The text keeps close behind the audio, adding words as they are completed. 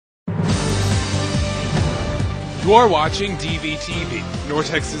You're watching DVtv, North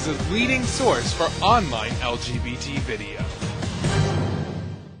Texas's leading source for online LGBT video.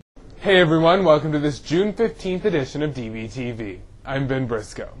 Hey everyone, welcome to this June 15th edition of DVtv. I'm Ben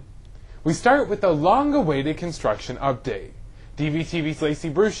Briscoe. We start with the long-awaited construction update. DVTV's Lacey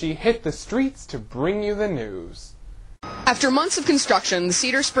Brucey hit the streets to bring you the news. After months of construction, the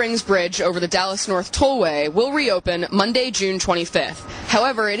Cedar Springs Bridge over the Dallas North Tollway will reopen Monday, June 25th.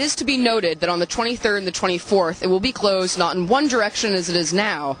 However, it is to be noted that on the 23rd and the 24th, it will be closed not in one direction as it is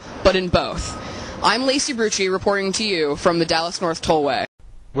now, but in both. I'm Lacey Brucey reporting to you from the Dallas North Tollway.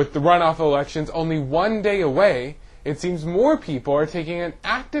 With the runoff elections only one day away, it seems more people are taking an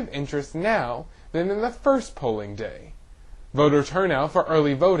active interest now than in the first polling day. Voter turnout for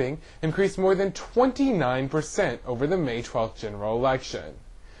early voting increased more than 29% over the May 12th general election.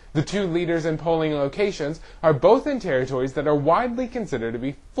 The two leaders in polling locations are both in territories that are widely considered to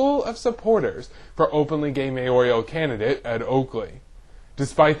be full of supporters for openly gay mayoral candidate Ed Oakley.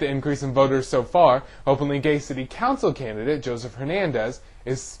 Despite the increase in voters so far, openly gay city council candidate Joseph Hernandez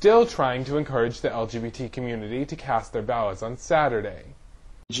is still trying to encourage the LGBT community to cast their ballots on Saturday.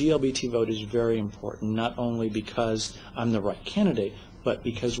 The GLBT vote is very important, not only because I'm the right candidate, but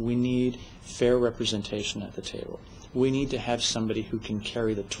because we need fair representation at the table. We need to have somebody who can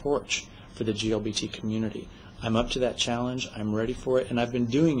carry the torch for the GLBT community. I'm up to that challenge, I'm ready for it, and I've been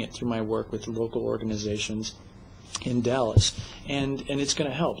doing it through my work with local organizations in Dallas, and it's going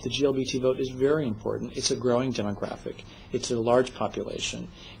to help. The GLBT vote is very important. It's a growing demographic. It's a large population.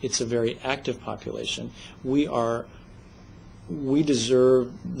 It's a very active population. We deserve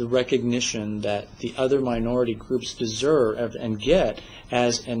the recognition that the other minority groups deserve and get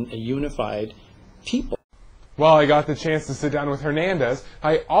as a unified people. While I got the chance to sit down with Hernandez,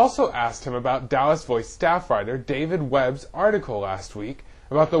 I also asked him about Dallas Voice staff writer David Webb's article last week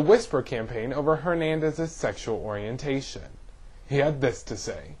about the Whisper campaign over Hernandez's sexual orientation. He had this to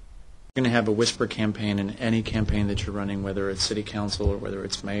say. We're going to have a Whisper campaign in any campaign that you're running, whether it's city council or whether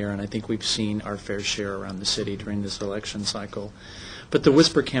it's mayor, and I think we've seen our fair share around the city during this election cycle. But the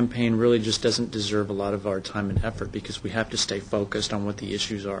Whisper campaign really just doesn't deserve a lot of our time and effort because we have to stay focused on what the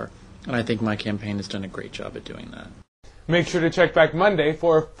issues are, and I think my campaign has done a great job at doing that. Make sure to check back Monday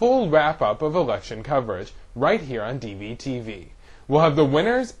for a full wrap-up of election coverage right here on DVtv. We'll have the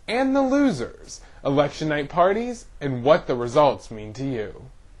winners and the losers, election night parties, and what the results mean to you.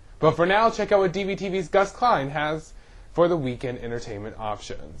 But for now, check out what DVTV's Gus Klein has for the weekend entertainment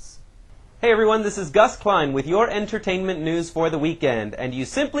options. Hey everyone, this is Gus Klein with your entertainment news for the weekend, and you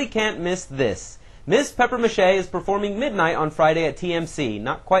simply can't miss this. Miss Pepper Mache is performing midnight on Friday at TMC.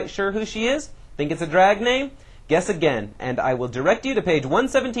 Not quite sure who she is? Think it's a drag name? Guess again, and I will direct you to page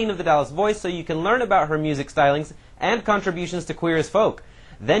 117 of the Dallas Voice so you can learn about her music stylings and contributions to queer as folk.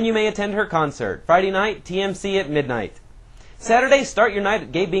 Then you may attend her concert. Friday night, TMC at midnight. Saturday, start your night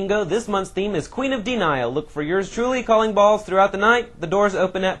at Gay Bingo. This month's theme is Queen of Denial. Look for yours truly calling balls throughout the night. The doors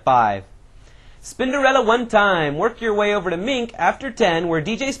open at 5. Spinderella One Time. Work your way over to Mink after 10, where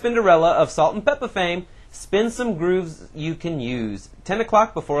DJ Spinderella of Salt and Peppa fame spins some grooves you can use. 10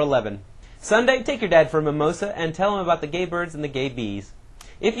 o'clock before 11. Sunday, take your dad for a mimosa and tell him about the gay birds and the gay bees.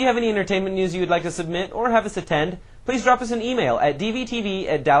 If you have any entertainment news you would like to submit or have us attend, please drop us an email at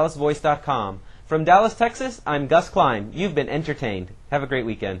dvtv@dallasvoice.com. From Dallas, Texas, I'm Gus Klein. You've been entertained. Have a great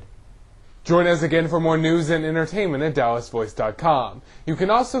weekend. Join us again for more news and entertainment at dallasvoice.com. You can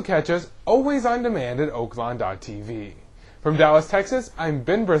also catch us always on demand at oaklawn.tv. From Dallas, Texas, I'm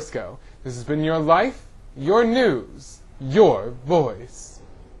Ben Briscoe. This has been your life, your news, your voice.